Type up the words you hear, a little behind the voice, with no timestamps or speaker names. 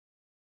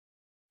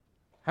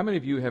How many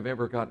of you have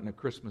ever gotten a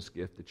Christmas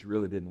gift that you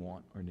really didn't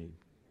want or need?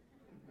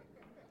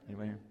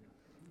 Anybody?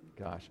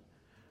 Gosh.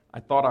 I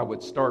thought I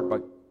would start by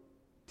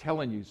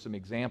telling you some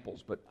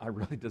examples, but I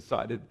really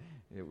decided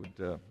it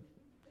would.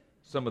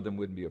 Some of them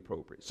wouldn't be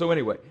appropriate. So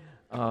anyway,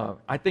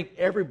 I think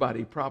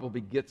everybody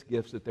probably gets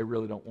gifts that they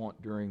really don't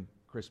want during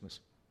Christmas.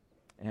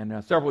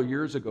 And several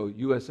years ago,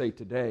 USA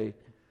Today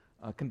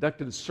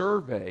conducted a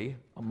survey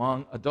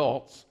among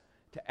adults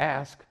to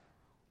ask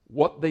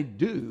what they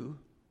do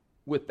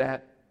with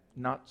that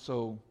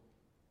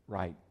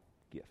not-so-right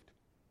gift.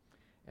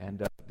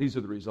 And these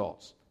are the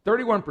results.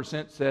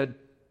 31% said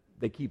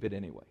they keep it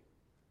anyway.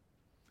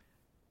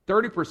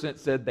 30%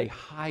 said they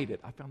hide it.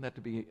 I found that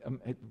to be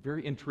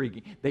very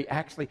intriguing. They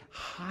actually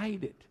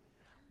hide it.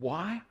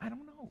 Why? I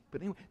don't know.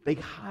 But anyway, they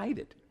hide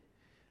it.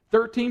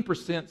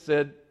 13%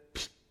 said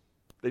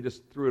they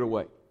just threw it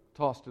away,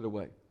 tossed it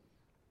away,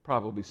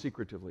 probably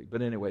secretively.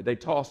 But anyway, they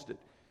tossed it.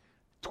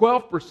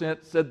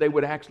 12% said they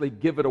would actually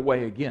give it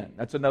away again.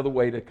 That's another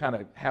way to kind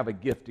of have a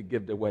gift to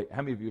give away.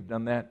 How many of you have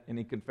done that?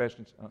 Any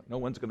confessions? No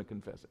one's going to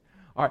confess it.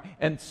 All right.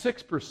 And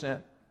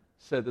 6%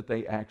 said that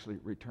they actually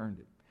returned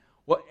it.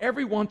 Well,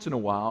 every once in a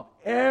while,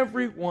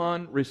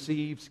 everyone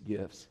receives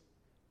gifts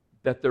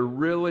that they're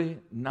really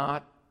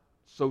not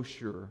so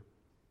sure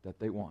that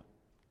they want.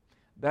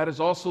 That is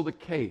also the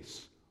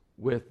case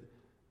with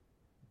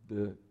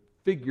the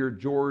figure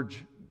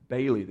George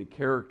Bailey, the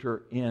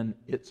character in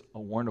It's a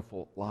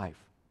Wonderful Life.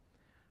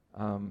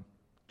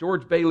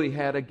 George Bailey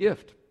had a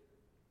gift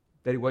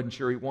that he wasn't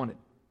sure he wanted.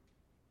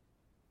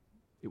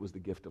 It was the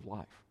gift of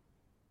life.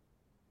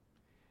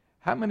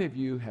 How many of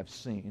you have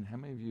seen,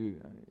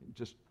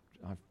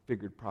 I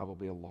figured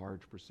probably a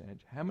large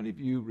percentage, how many of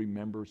you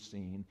remember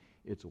seeing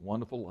It's a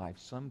Wonderful Life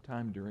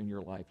sometime during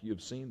your life?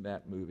 You've seen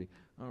that movie.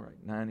 All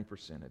right,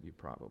 90% of you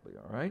probably,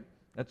 all right?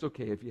 That's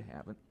okay if you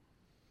haven't.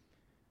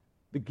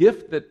 The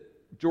gift that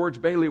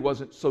George Bailey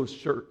wasn't so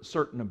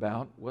certain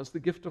about was the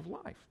gift of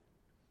life.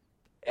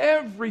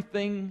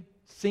 Everything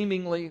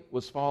seemingly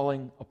was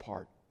falling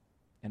apart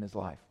in his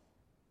life,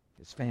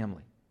 his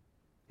family,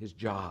 his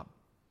job.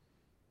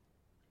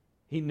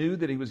 He knew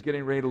that he was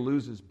getting ready to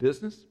lose his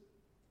business,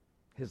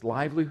 his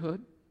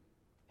livelihood.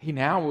 He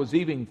now was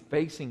even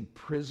facing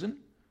prison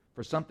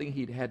for something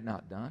he had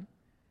not done.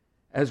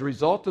 As a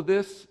result of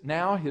this,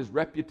 now his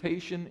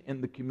reputation in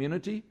the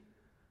community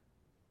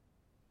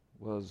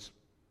was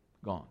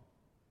gone.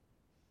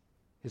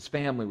 His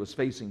family was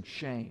facing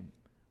shame,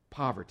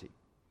 poverty.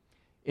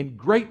 In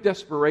great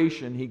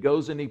desperation, he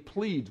goes and he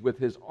pleads with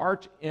his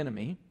arch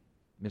enemy,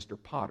 Mr.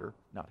 Potter,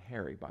 not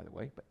Harry, by the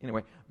way, but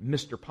anyway,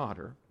 Mr.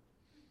 Potter,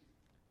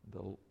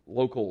 the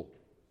local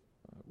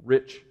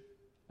rich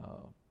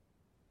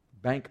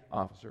bank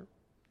officer.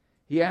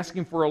 He asked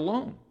him for a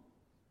loan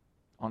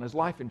on his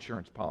life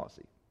insurance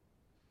policy.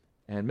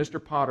 And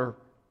Mr. Potter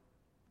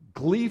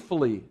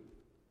gleefully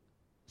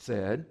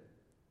said,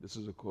 this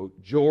is a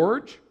quote,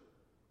 "George,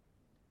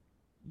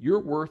 you're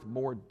worth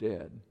more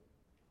dead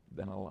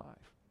than alive."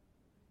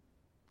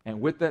 And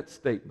with that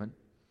statement,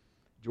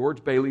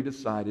 George Bailey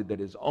decided that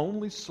his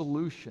only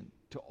solution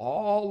to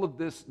all of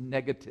this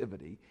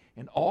negativity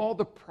and all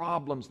the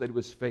problems that he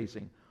was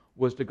facing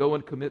was to go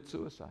and commit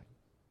suicide,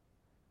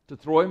 to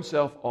throw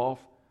himself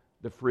off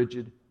the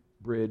Frigid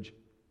Bridge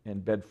in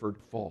Bedford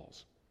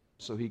Falls.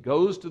 So he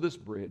goes to this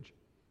bridge,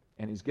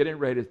 and he's getting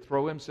ready to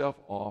throw himself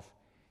off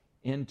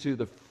into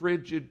the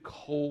frigid,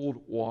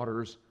 cold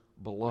waters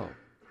below.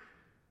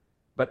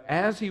 But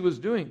as he was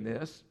doing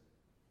this,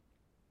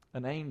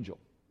 an angel,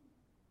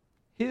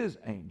 his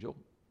angel,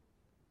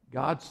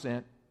 God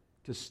sent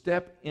to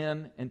step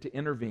in and to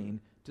intervene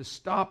to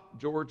stop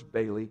George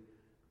Bailey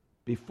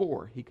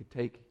before he could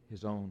take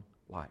his own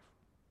life.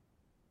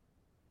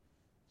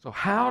 So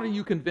how do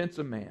you convince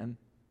a man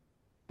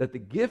that the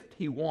gift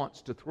he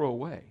wants to throw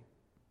away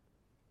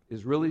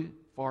is really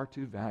far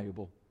too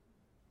valuable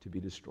to be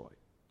destroyed?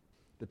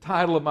 The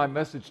title of my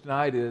message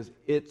tonight is,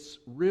 it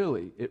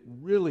really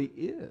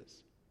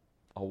is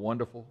a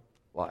wonderful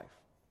life.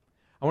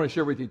 I want to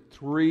share with you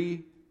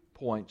 3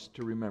 points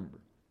to remember.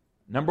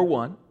 Number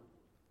 1,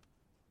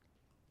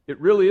 it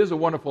really is a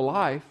wonderful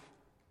life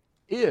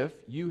if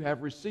you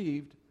have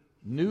received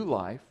new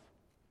life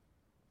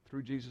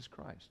through Jesus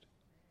Christ.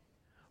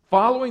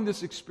 Following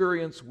this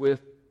experience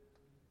with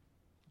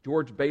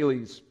George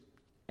Bailey's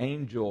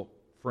angel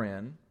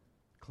friend,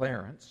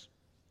 Clarence,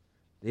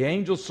 the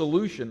angel's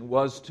solution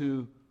was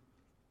to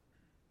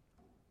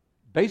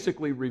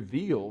basically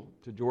reveal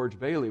to George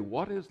Bailey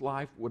what his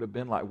life would have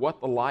been like,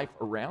 what the life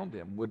around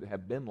him would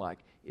have been like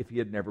if he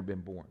had never been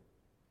born.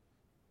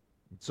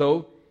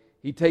 So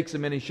he takes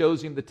him and he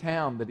shows him the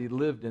town that he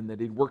lived in, that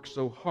he'd worked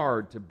so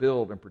hard to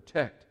build and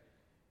protect.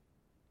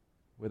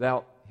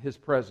 Without his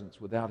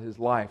presence, without his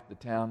life, the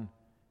town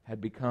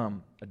had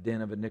become a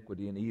den of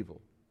iniquity and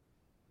evil.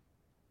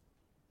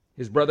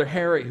 His brother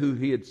Harry, who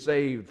he had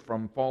saved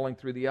from falling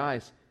through the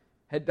ice,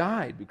 had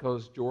died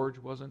because George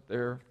wasn't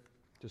there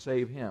to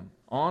save him.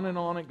 On and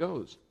on it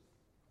goes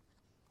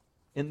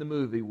in the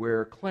movie,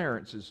 where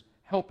Clarence is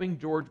helping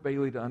George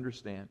Bailey to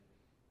understand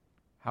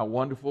how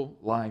wonderful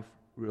life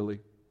really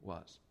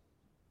was.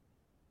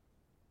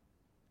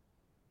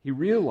 He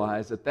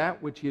realized that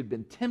that which he had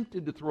been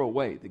tempted to throw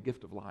away, the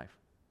gift of life,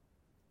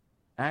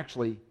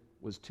 actually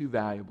was too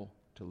valuable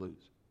to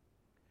lose.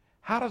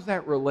 How does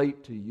that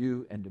relate to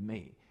you and to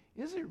me?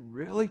 Is it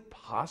really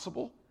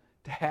possible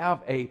to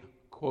have a,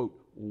 quote,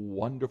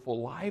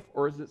 wonderful life,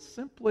 or is it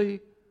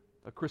simply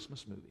a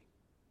Christmas movie?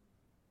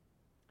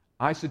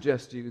 I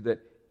suggest to you that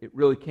it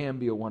really can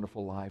be a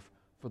wonderful life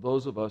for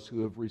those of us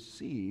who have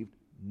received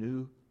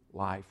new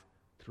life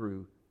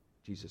through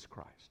Jesus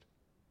Christ.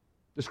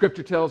 The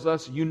Scripture tells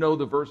us, you know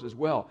the verse as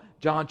well.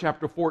 John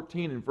chapter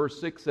 14 and verse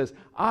 6 says,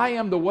 I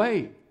am the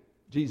way,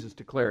 Jesus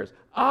declares.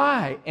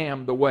 I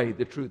am the way,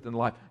 the truth, and the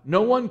life.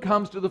 No one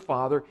comes to the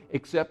Father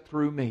except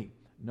through me.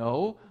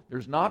 No,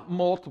 there's not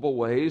multiple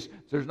ways.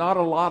 There's not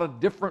a lot of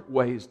different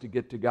ways to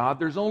get to God.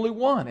 There's only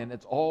one, and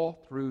it's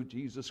all through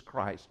Jesus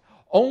Christ.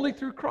 Only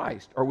through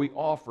Christ are we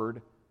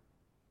offered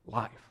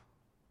life,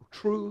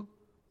 true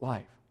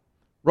life.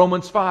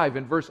 Romans 5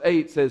 and verse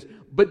 8 says,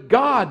 but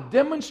God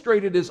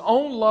demonstrated His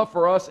own love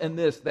for us in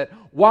this, that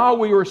while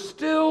we were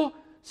still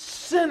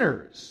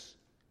sinners,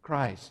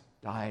 Christ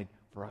died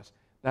for us.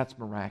 That's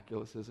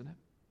miraculous, isn't it?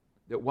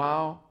 That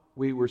while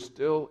we were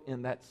still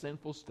in that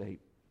sinful state,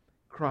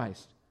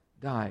 Christ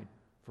died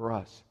for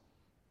us.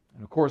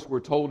 And of course, we're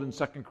told in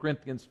 2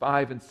 Corinthians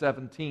 5 and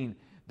 17,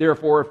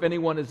 therefore, if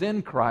anyone is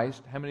in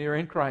Christ, how many are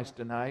in Christ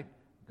tonight?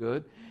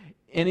 Good.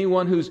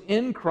 Anyone who's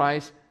in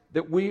Christ,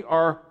 that we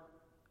are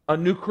a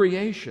new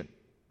creation.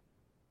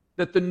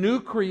 That the new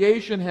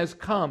creation has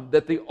come,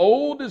 that the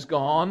old is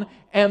gone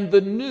and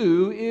the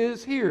new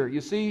is here.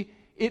 You see,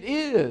 it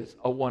is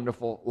a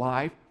wonderful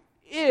life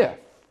if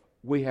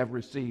we have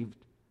received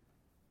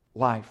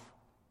life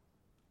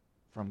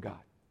from God.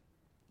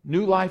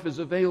 New life is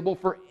available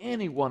for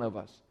any one of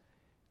us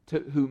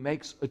who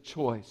makes a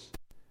choice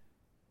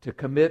to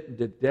commit and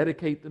to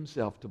dedicate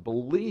themselves to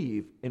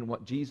believe in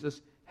what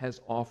Jesus has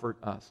offered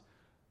us.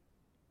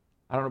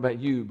 I don't know about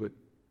you, but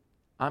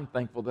I'm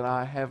thankful that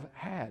I have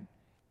had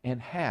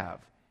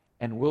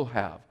and will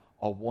have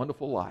a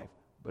wonderful life,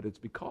 but it's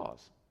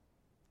because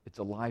it's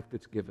a life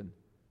that's given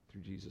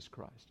through Jesus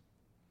Christ.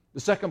 The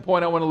second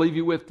point I want to leave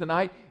you with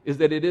tonight is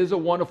that it is a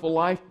wonderful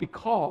life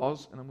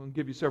because, and I'm going to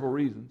give you several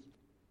reasons,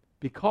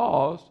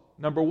 because,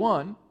 number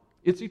one,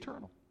 it's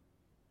eternal.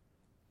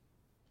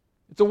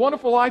 It's a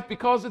wonderful life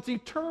because it's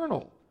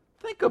eternal.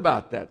 Think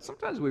about that.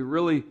 Sometimes we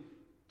really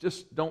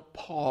just don't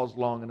pause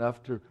long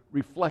enough to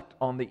reflect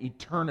on the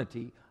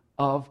eternity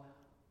of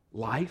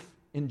life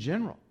in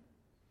general.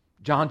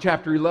 John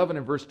chapter 11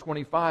 and verse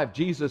 25,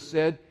 Jesus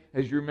said,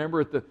 as you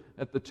remember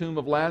at the tomb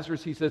of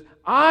Lazarus, He says,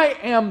 I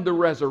am the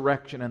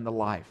resurrection and the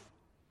life.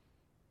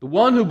 The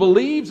one who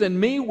believes in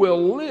me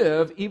will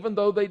live even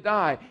though they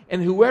die.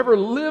 And whoever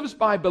lives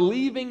by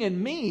believing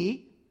in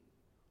me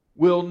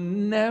will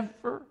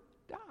never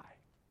die.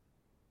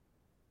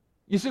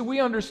 You see, we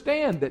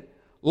understand that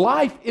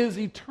life is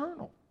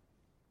eternal.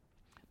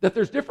 That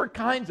there's different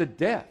kinds of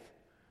death.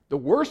 The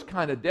worst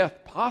kind of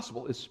death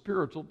possible is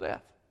spiritual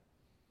death.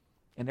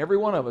 And every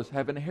one of us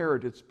have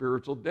inherited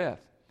spiritual death.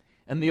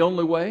 And the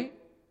only way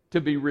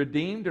to be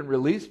redeemed and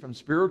released from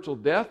spiritual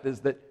death is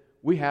that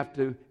we have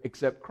to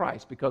accept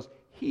Christ because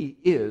He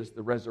is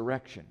the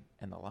resurrection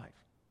and the life.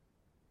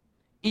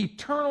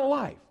 Eternal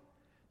life.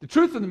 The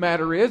truth of the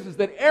matter is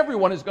that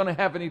everyone is going to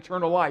have an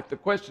eternal life. The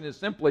question is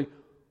simply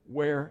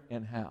where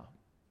and how.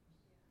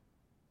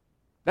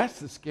 That's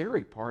the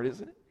scary part,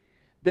 isn't it?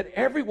 That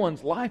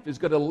everyone's life is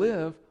going to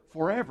live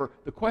forever.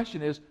 The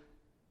question is,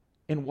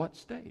 in what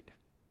state?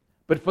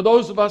 But for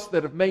those of us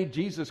that have made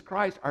Jesus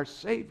Christ our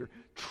Savior,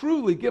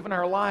 truly given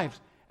our lives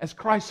as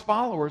Christ's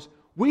followers,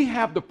 we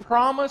have the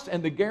promise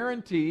and the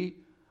guarantee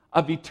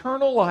of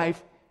eternal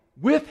life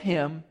with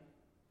Him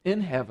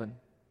in heaven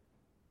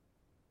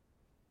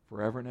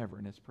forever and ever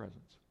in His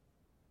presence.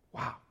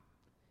 Wow.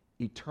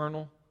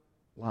 Eternal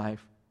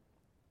life.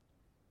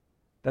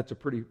 That's a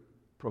pretty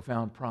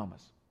profound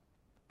promise.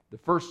 The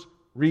first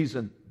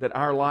reason that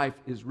our life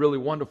is really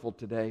wonderful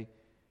today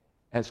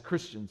as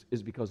Christians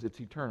is because it's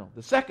eternal.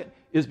 The second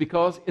is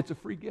because it's a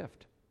free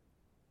gift.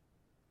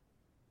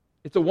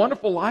 It's a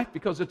wonderful life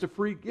because it's a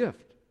free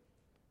gift.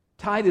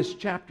 Titus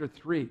chapter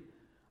 3.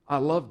 I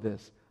love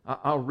this.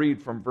 I'll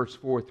read from verse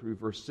 4 through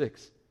verse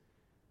 6.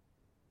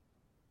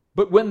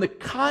 But when the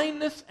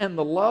kindness and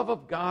the love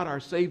of God our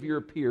Savior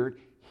appeared,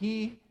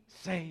 He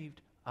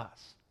saved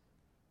us.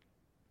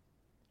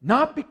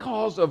 Not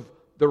because of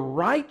the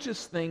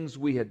righteous things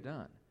we had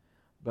done,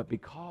 but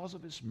because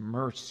of His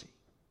mercy.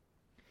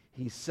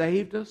 He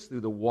saved us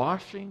through the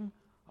washing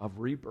of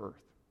rebirth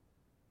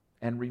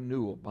and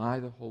renewal by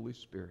the Holy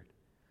Spirit,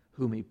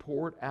 whom He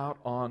poured out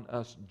on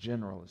us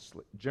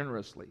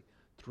generously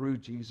through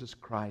Jesus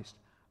Christ,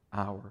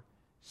 our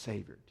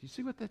Savior. Do you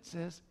see what that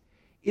says?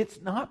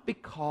 It's not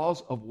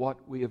because of what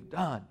we have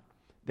done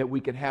that we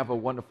can have a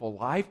wonderful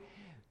life.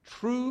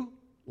 True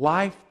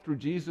life through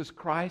Jesus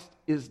Christ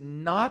is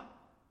not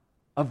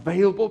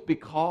available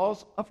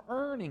because of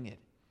earning it,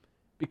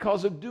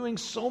 because of doing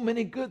so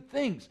many good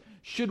things.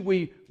 Should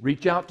we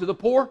reach out to the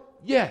poor?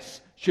 Yes.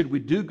 Should we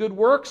do good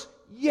works?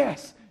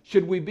 Yes.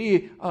 Should we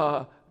be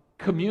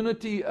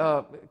community,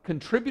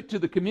 contribute to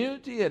the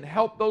community and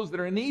help those that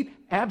are in need?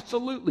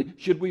 Absolutely.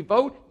 Should we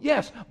vote?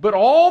 Yes. But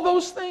all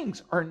those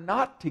things are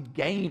not to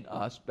gain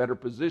us better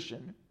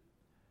position,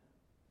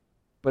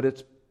 but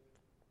it's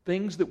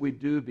things that we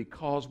do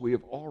because we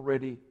have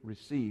already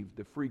received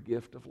the free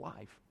gift of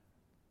life.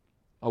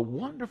 A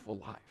wonderful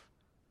life.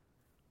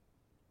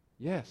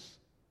 Yes.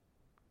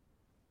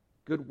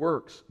 Good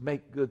works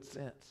make good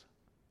sense.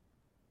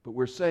 But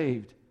we're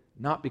saved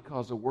not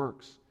because of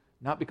works,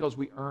 not because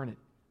we earn it,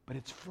 but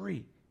it's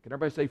free. Can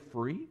everybody say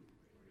free?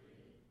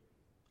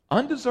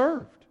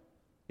 Undeserved.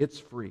 It's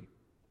free.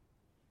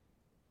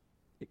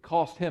 It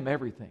cost him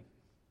everything,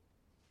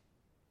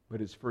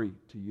 but it's free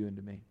to you and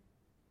to me.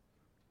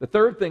 The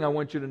third thing I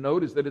want you to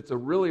note is that it's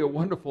really a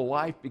wonderful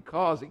life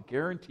because it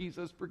guarantees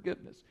us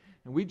forgiveness.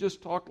 And we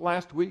just talked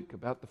last week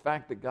about the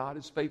fact that God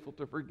is faithful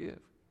to forgive.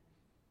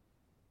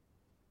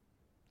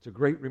 It's a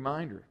great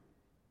reminder.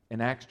 In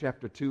Acts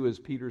chapter 2, as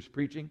Peter's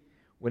preaching,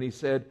 when he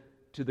said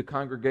to the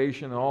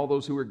congregation and all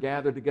those who were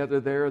gathered together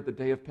there at the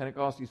day of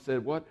Pentecost, he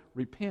said, what?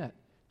 Repent.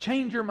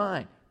 Change your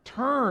mind.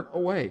 Turn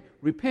away.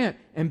 Repent.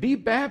 And be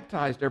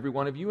baptized, every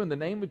one of you, in the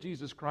name of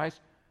Jesus Christ.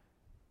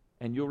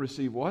 And you'll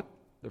receive what?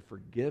 The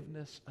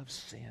forgiveness of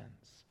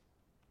sins.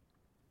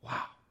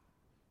 Wow.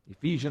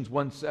 Ephesians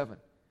 1:7.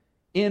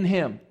 In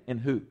Him, in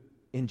who?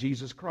 In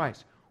Jesus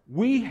Christ.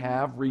 We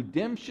have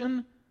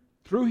redemption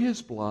through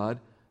His blood,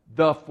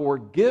 the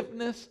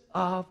forgiveness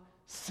of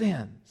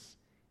sins,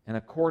 in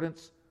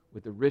accordance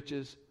with the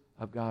riches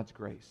of God's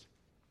grace.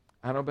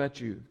 I don't know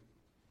about you,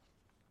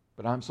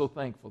 but I'm so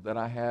thankful that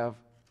I have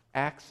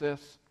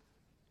access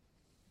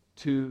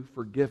to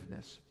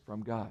forgiveness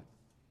from God.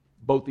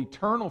 Both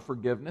eternal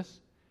forgiveness.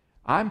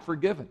 I'm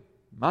forgiven.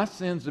 My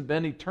sins have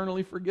been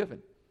eternally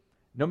forgiven.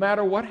 No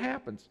matter what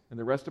happens in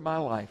the rest of my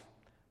life,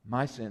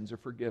 my sins are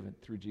forgiven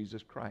through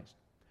Jesus Christ.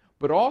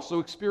 But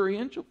also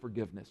experiential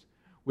forgiveness,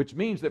 which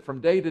means that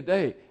from day to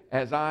day,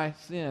 as I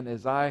sin,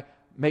 as I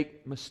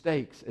make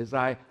mistakes, as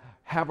I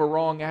have a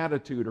wrong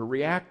attitude or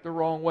react the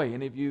wrong way,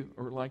 any of you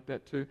are like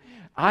that too?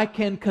 I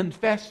can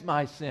confess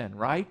my sin,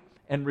 right?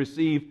 And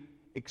receive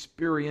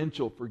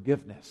experiential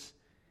forgiveness.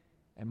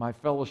 And my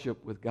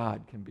fellowship with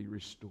God can be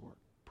restored.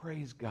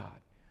 Praise God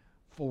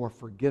for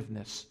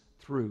forgiveness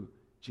through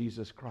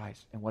Jesus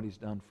Christ and what He's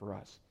done for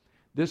us.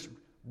 This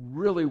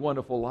really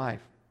wonderful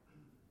life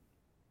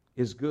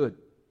is good.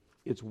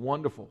 It's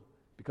wonderful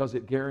because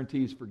it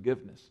guarantees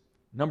forgiveness.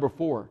 Number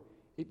 4,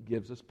 it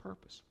gives us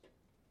purpose.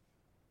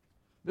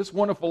 This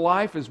wonderful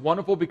life is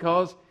wonderful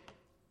because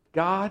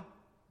God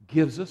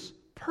gives us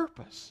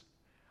purpose.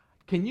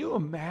 Can you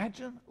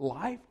imagine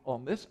life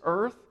on this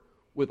earth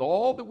with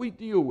all that we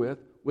deal with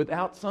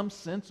without some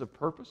sense of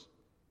purpose?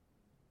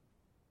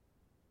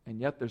 And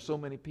yet there's so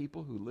many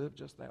people who live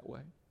just that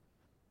way.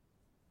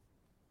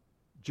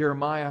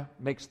 Jeremiah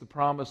makes the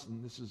promise,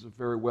 and this is a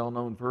very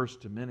well-known verse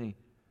to many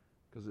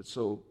because it's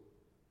so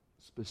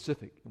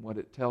specific in what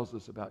it tells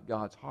us about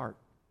God's heart.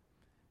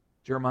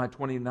 Jeremiah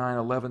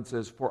 29:11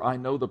 says, "For I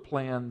know the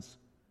plans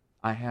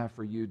I have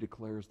for you,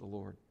 declares the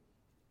Lord."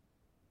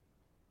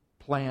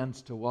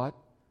 Plans to what?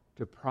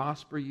 To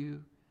prosper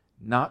you,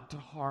 not to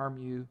harm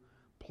you.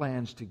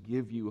 Plans to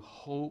give you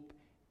hope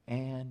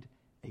and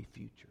a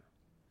future.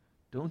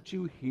 Don't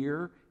you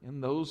hear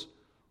in those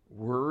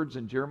words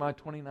in Jeremiah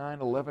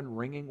 29:11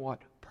 ringing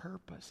what?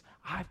 Purpose.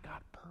 I've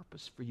got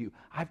purpose for you.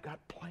 I've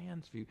got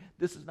plans for you.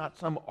 This is not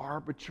some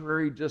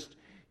arbitrary just,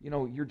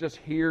 you're just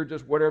here,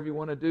 just whatever you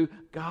want to do.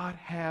 God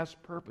has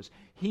purpose.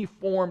 He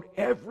formed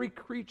every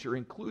creature,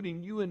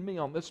 including you and me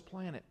on this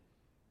planet,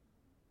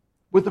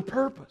 with a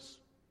purpose,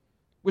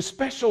 with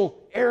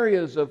special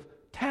areas of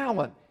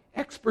talent,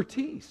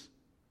 expertise.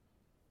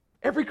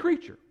 Every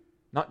creature,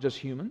 not just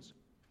humans.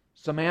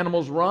 Some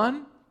animals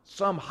run,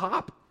 some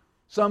hop,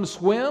 some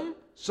swim,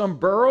 some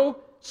burrow,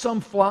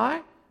 some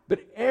fly, but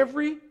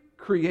every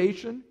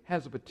creation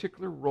has a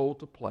particular role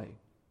to play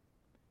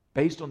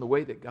based on the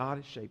way that God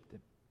has shaped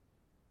them.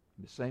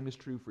 And the same is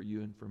true for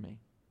you and for me.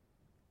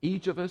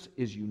 Each of us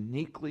is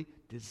uniquely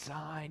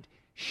designed,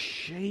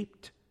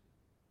 shaped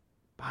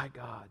by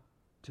God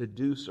to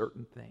do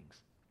certain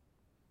things.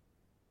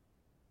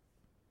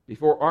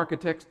 Before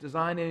architects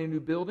design any new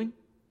building,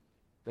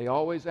 they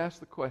always ask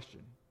the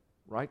question,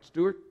 right,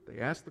 Stuart? They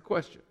ask the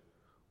question,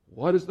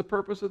 what is the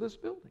purpose of this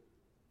building?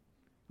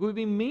 It would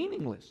be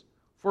meaningless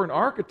for an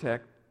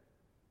architect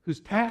who's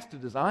tasked to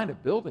design a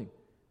building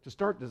to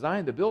start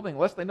designing the building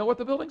unless they know what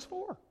the building's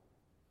for.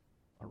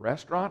 A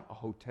restaurant, a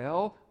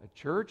hotel, a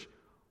church,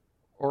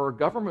 or a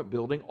government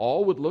building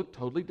all would look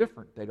totally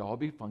different. They'd all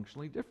be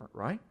functionally different,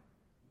 right?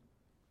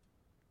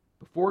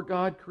 Before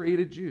God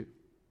created you,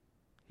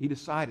 He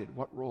decided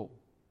what role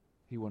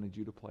He wanted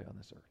you to play on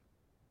this earth.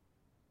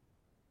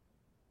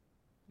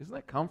 Isn't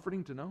that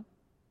comforting to know?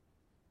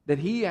 That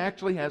He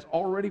actually has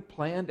already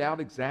planned out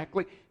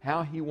exactly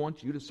how He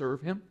wants you to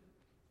serve Him?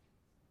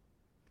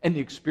 And the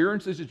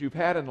experiences that you've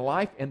had in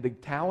life and the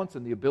talents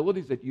and the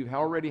abilities that you've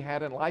already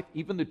had in life,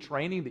 even the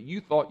training that you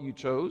thought you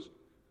chose,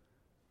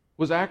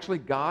 was actually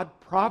God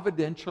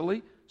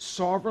providentially,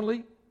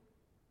 sovereignly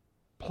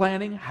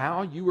planning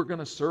how you were going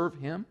to serve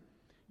Him.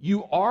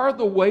 You are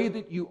the way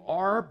that you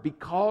are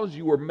because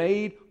you were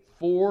made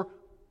for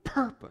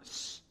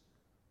purpose.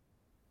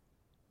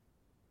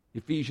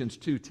 Ephesians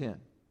 2:10.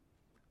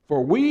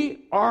 For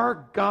we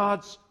are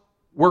God's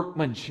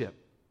workmanship.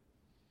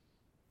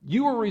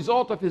 You are a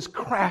result of His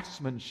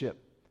craftsmanship.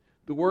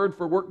 The word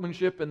for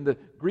workmanship in the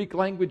Greek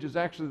language is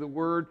actually the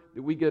word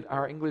that we get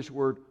our English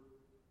word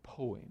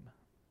poem.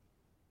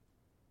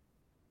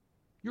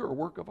 You're a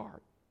work of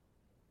art.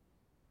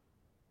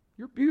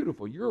 You're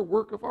beautiful. You're a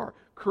work of art.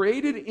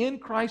 Created in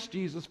Christ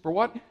Jesus for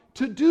what?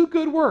 To do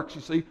good works.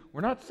 You see,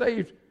 we're not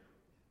saved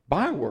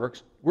by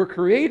works. We're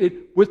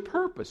created with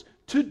purpose.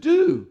 To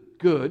do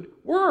good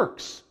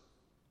works.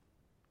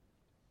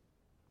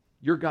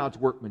 You're God's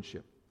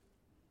workmanship.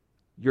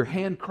 You're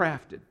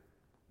handcrafted.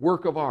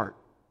 Work of art.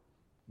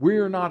 We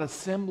are not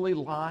assembly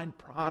line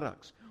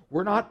products.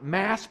 We're not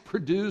mass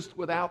produced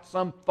without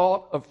some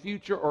thought of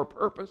future or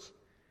purpose.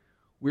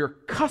 We're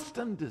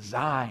custom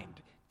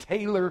designed,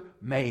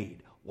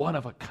 tailor-made, one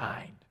of a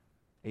kind.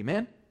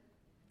 Amen?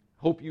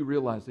 Hope you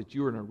realize that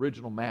you're an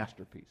original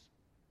masterpiece.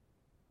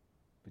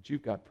 But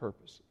you've got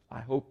purpose. I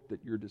hope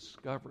that you're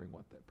discovering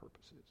what that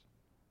purpose is.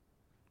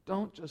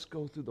 Don't just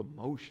go through the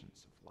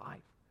motions of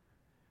life.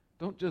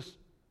 Don't just,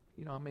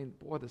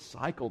 the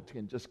cycle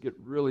can just get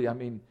really,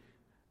 it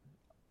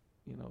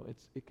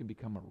can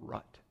become a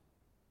rut.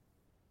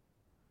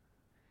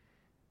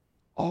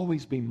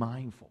 Always be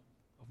mindful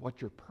of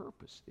what your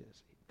purpose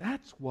is.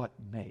 That's what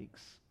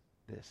makes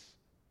this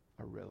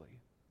a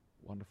really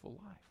wonderful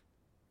life.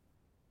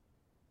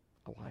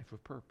 A life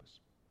of purpose.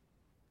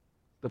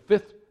 The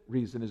fifth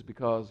reason is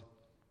because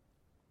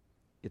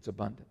it's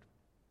abundant.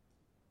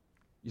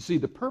 You see,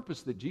 the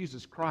purpose that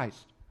Jesus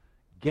Christ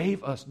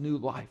gave us new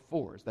life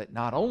for is that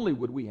not only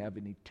would we have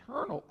an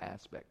eternal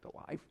aspect to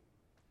life,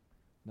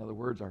 in other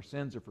words, our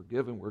sins are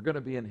forgiven, we're going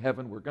to be in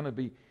heaven, we're going to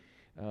be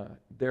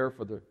there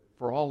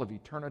for all of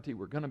eternity,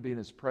 we're going to be in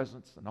His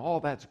presence, and all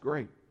that's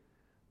great.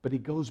 But He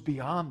goes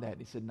beyond that.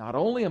 He said, not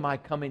only am I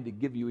coming to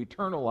give you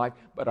eternal life,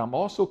 but I'm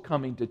also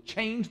coming to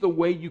change the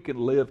way you can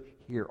live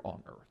here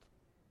on earth.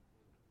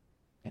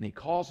 And He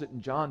calls it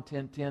in John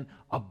 10:10,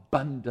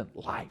 abundant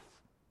life.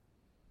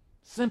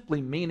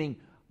 Simply meaning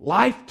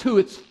life to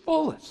its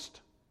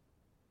fullest.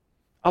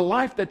 A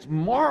life that's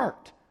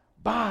marked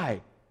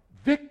by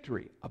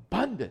victory,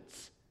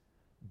 abundance,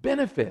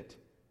 benefit,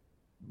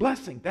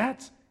 blessing.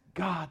 That's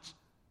God's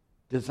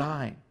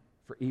design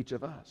for each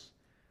of us.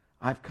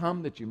 I've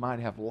come that you might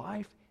have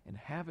life and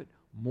have it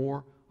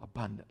more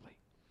abundantly.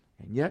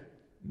 And yet,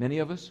 many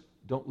of us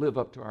don't live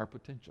up to our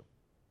potential.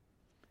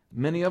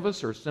 Many of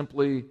us are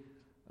simply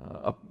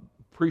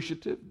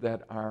appreciative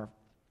that our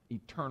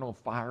eternal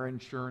fire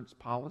insurance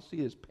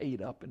policy is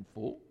paid up in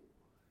full,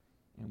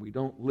 and we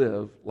don't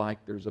live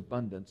like there's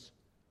abundance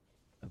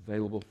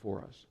available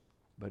for us,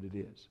 but it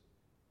is.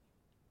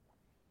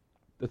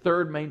 The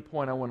third main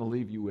point I want to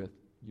leave you with,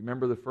 you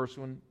remember the first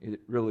one? It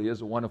really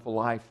is a wonderful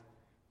life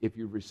if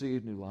you've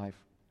received new life,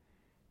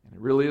 and it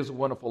really is a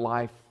wonderful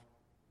life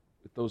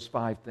if those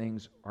 5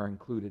 things are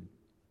included.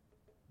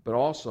 But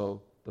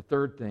also, the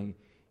third thing,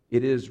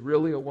 it is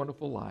really a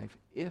wonderful life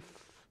if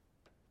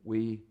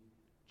we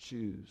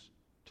choose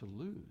to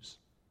lose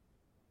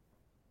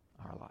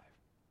our life.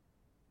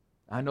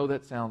 I know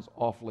that sounds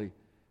awfully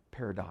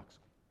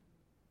paradoxical,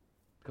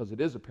 because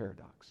it is a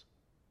paradox.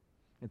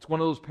 It's one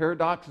of those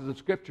paradoxes of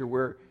Scripture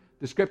where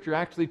the Scripture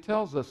actually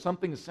tells us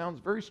something that sounds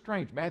very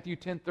strange. Matthew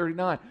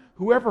 10:39,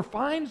 whoever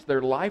finds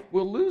their life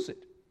will lose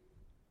it.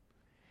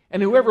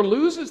 And whoever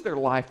loses their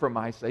life for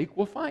my sake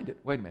will find it.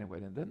 Wait a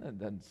minute. That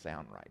doesn't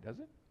sound right, does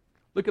it?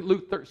 Look at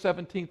Luke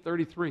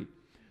 17:33.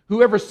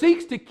 Whoever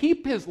seeks to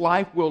keep his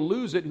life will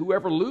lose it.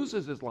 Whoever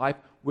loses his life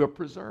will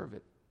preserve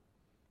it.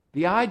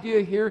 The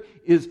idea here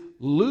is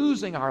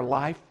losing our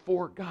life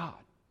for God.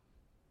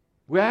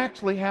 We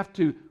actually have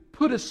to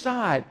put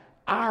aside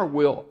our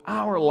will,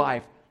 our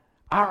life,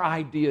 our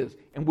ideas,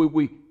 and when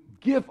we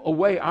give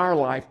away our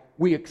life,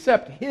 we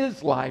accept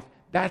His life.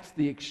 That's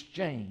the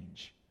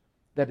exchange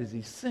that is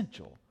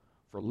essential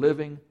for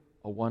living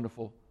a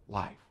wonderful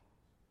life.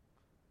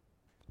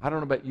 I don't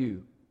know about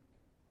you,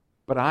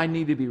 but I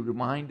need to be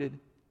reminded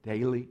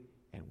daily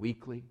and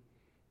weekly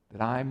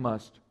that I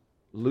must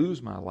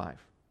lose my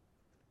life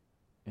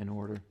in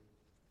order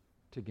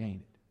to gain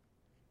it.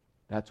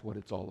 That's what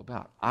it's all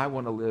about. I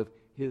want to live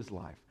His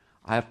life.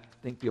 I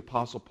think the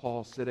Apostle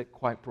Paul said it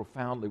quite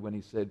profoundly when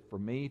he said, for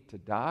me to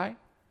die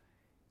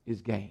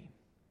is gain.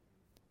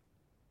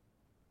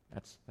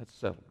 That's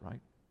settled, right?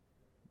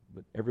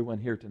 But everyone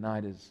here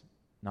tonight is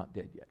not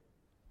dead yet.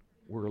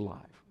 We're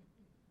alive.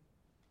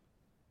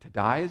 To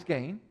die is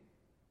gain.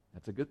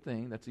 That's a good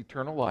thing. That's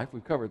eternal life.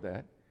 We've covered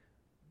that.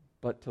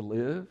 But to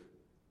live,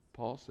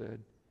 Paul said,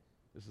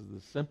 this is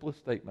the simplest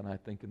statement I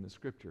think in the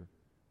Scripture,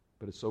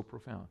 but it's so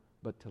profound.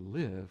 But to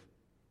live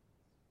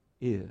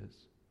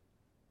is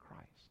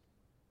Christ.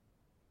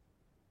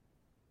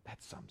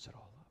 That sums it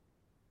all up.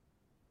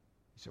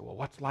 You say, well,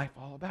 what's life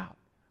all about?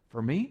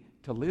 For me,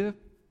 to live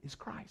is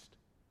Christ.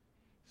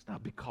 It's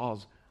not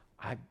because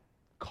I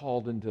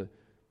called into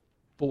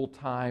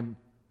full-time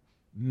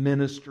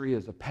ministry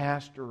as a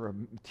pastor or a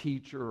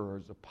teacher or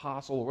as an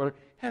apostle or whatever.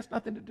 It has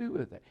nothing to do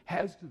with that. It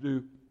has to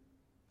do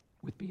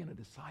with being a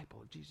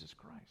disciple of Jesus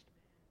Christ.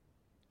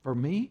 For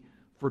me,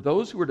 for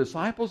those who are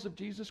disciples of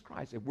Jesus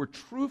Christ, if we're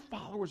true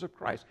followers of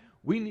Christ,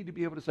 we need to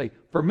be able to say,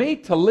 for me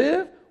to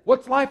live,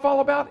 what's life all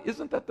about?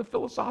 Isn't that the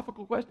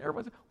philosophical question?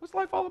 Everybody says, what's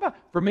life all about?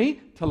 For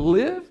me to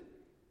live,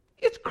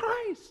 it's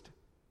Christ.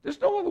 There's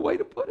no other way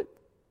to put it.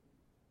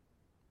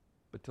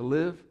 But to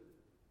live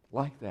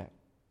like that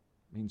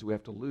means we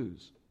have to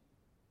lose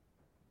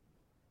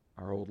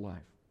our old life.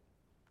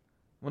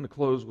 I want to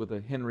close with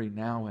a Henry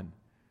Nouwen.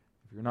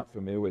 If you're not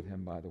familiar with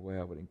him, by the way,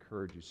 I would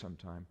encourage you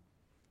sometime.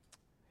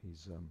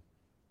 He's an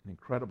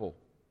incredible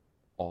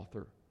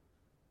author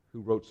who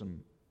wrote some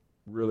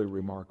really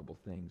remarkable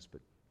things.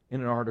 But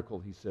in an article,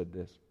 he said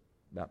this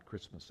about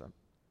Christmas. I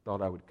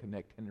thought I would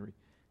connect Henry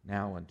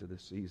Nouwen to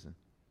this season.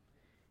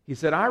 He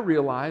said, I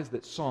realize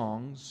that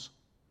songs,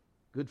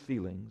 good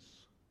feelings,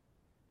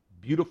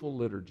 beautiful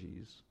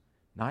liturgies,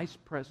 nice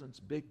presents,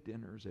 big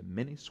dinners, and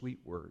many sweet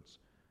words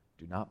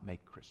do not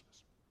make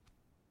Christmas.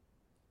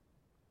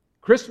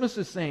 Christmas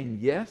is saying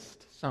yes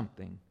to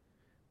something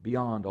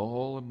beyond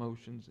all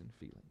emotions and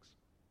feelings.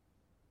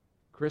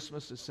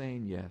 Christmas is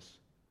saying yes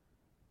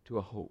to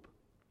a hope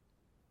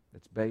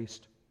that's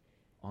based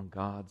on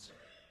God's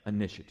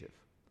initiative,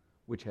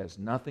 which has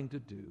nothing to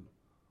do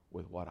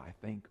with what I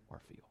think or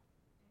feel.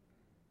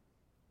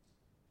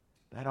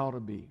 That ought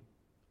to be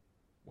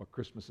what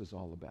Christmas is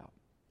all about.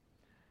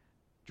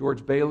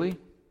 George Bailey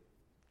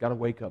got a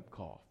wake-up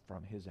call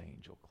from his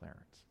angel, Clarence.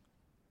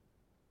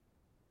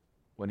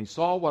 When he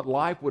saw what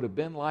life would have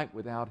been like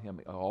without him,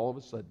 he all of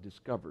a sudden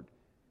discovered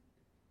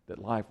that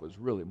life was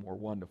really more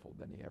wonderful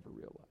than he ever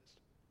realized.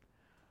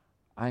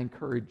 I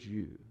encourage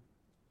you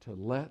to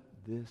let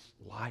this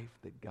life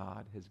that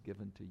God has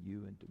given to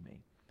you and to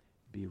me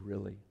be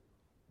really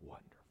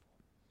wonderful.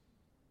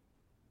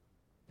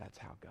 That's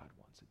how God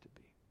wants it to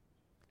be.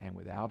 And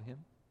without him,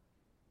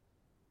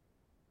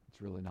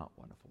 it's really not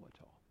wonderful at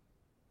all.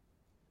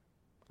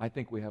 I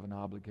think we have an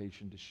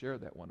obligation to share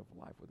that wonderful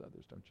life with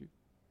others, don't you?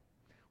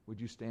 Would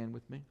you stand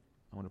with me?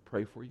 I want to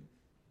pray for you.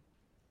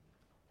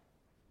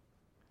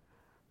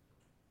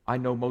 I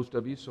know most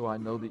of you, so I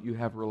know that you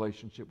have a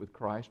relationship with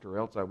Christ, or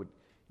else it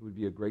would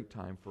be a great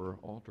time for an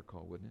altar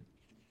call, wouldn't it?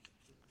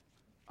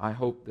 I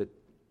hope that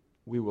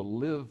we will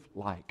live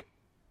like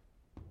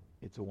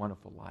it's a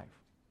wonderful life.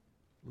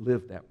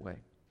 Live that way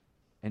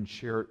and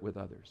share it with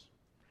others.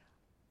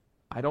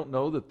 I don't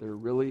know that there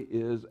really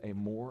is a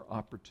more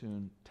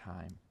opportune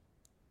time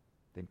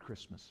than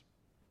Christmas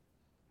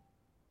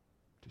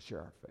to share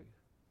our faith.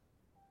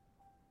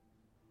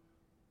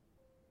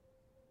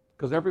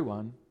 Because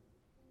everyone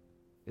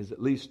is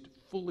at least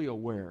fully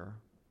aware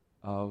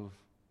of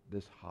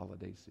this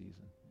holiday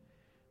season.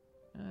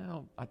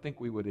 Well, I think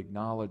we would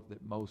acknowledge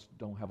that most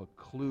don't have a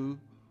clue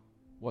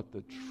what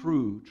the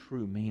true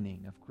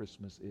meaning of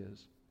Christmas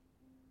is.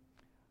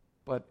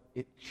 But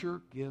it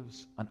sure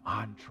gives an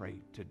entree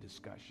to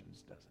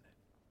discussions, doesn't it?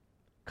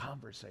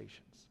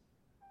 Conversations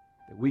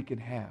that we can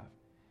have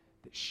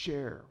that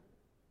share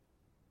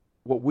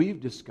what we've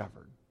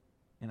discovered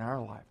in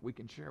our life. We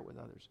can share it with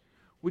others.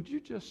 Would you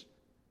just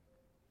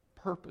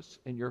purpose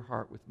in your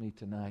heart with me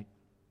tonight,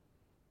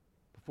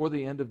 before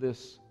the end of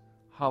this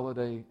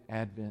holiday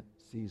Advent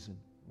season,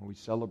 when we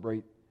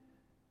celebrate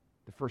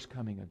the first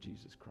coming of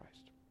Jesus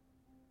Christ?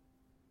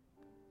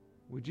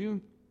 Would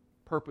you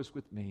purpose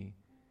with me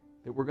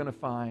that we're going to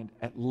find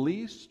at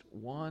least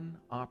one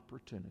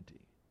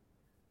opportunity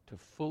to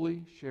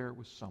fully share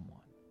with someone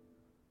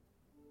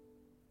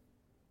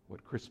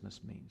what Christmas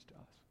means to us?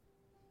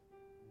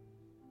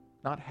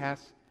 Not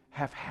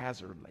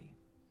haphazardly,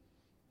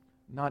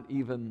 not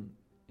even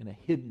in a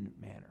hidden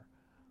manner,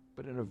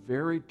 but in a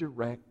very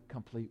direct,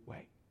 complete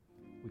way.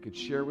 We could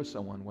share with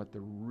someone what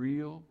the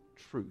real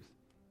truth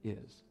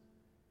is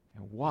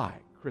and why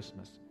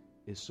Christmas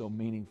is so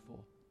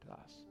meaningful to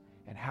us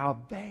and how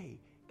they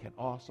can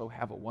also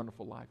have a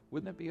wonderful life.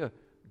 Wouldn't that be a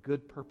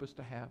good purpose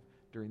to have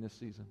during this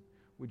season?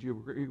 Would you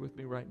agree with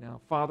me right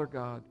now? Father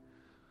God,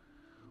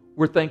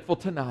 we're thankful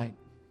tonight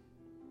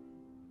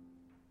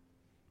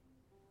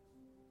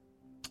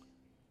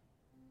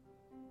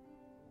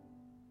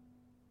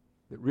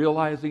that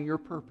realizing your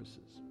purposes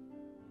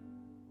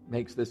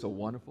makes this a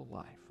wonderful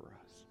life for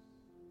us.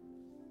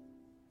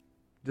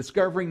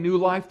 Discovering new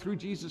life through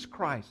Jesus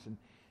Christ and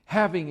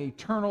having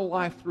eternal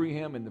life through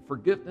him and the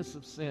forgiveness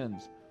of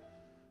sins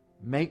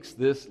makes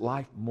this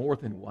life more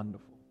than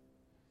wonderful.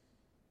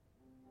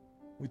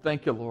 We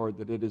thank you, Lord,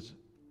 that it is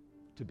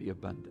to be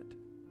abundant.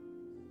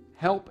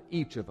 Help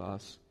each of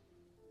us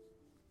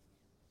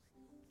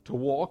to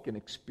walk and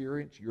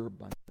experience your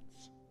abundance.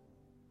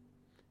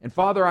 And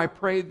Father, I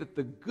pray that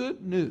the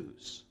good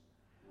news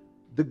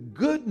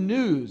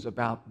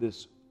about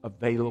this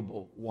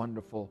available,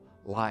 wonderful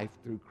life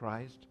through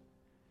Christ,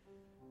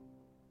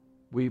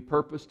 we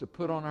purpose to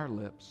put on our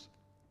lips,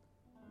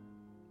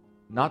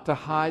 not to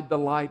hide the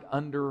light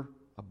under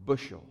a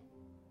bushel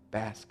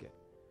basket,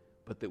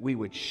 but that we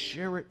would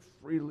share it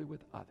freely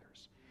with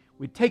others.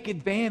 We'd take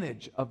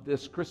advantage of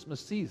this Christmas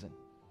season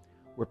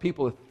where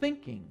people are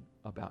thinking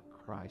about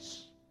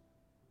Christ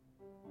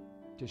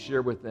to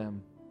share with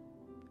them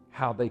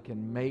how they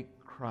can make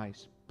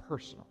Christ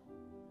personal.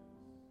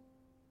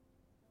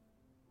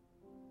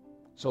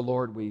 So,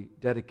 Lord, we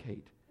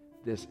dedicate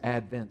this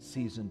Advent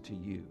season to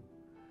you.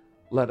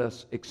 Let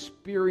us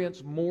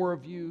experience more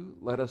of you.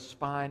 Let us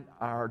find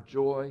our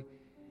joy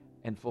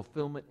and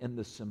fulfillment in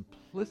the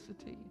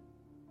simplicity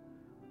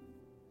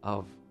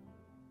of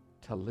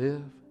to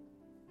live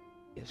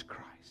is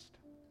Christ.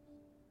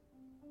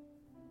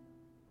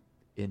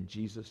 In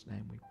Jesus'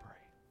 name we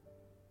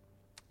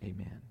pray.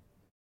 Amen.